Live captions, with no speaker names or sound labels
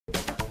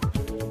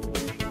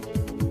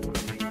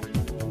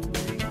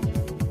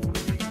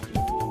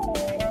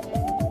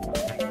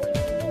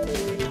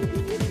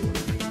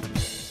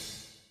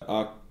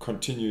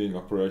continuing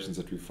operations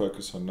that we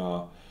focus on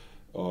now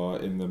are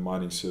in the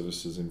mining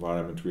services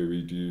environment, where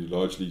we do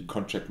largely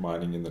contract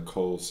mining in the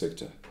coal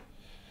sector.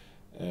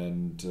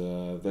 And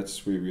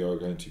that's where we are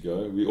going to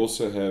go. We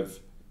also have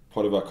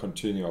part of our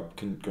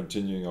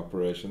continuing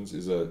operations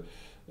is a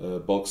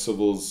bulk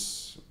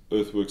civils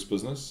earthworks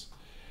business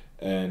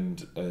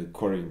and a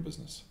quarrying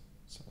business.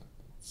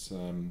 So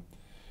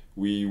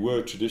we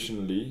were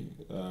traditionally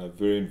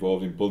very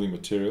involved in building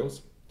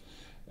materials,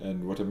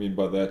 and what I mean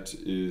by that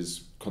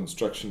is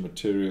construction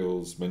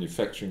materials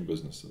manufacturing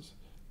businesses,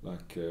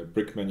 like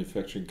brick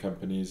manufacturing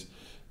companies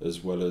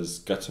as well as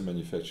gutter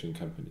manufacturing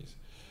companies.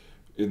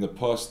 In the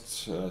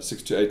past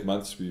 6 to 8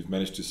 months, we've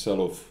managed to sell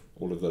off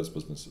all of those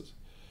businesses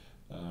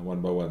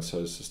one by one.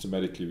 So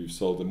systematically we've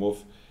sold them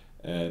off,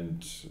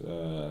 and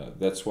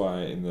that's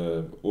why in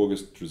the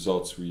August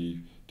results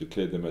we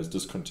declared them as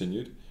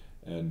discontinued,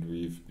 and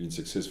we've been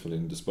successful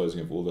in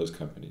disposing of all those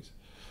companies,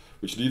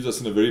 which leaves us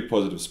in a very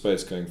positive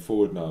space going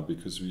forward now,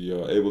 because we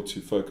are able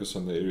to focus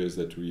on the areas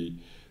that we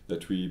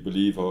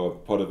believe are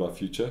part of our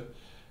future,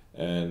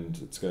 and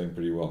it's going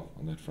pretty well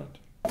on that front.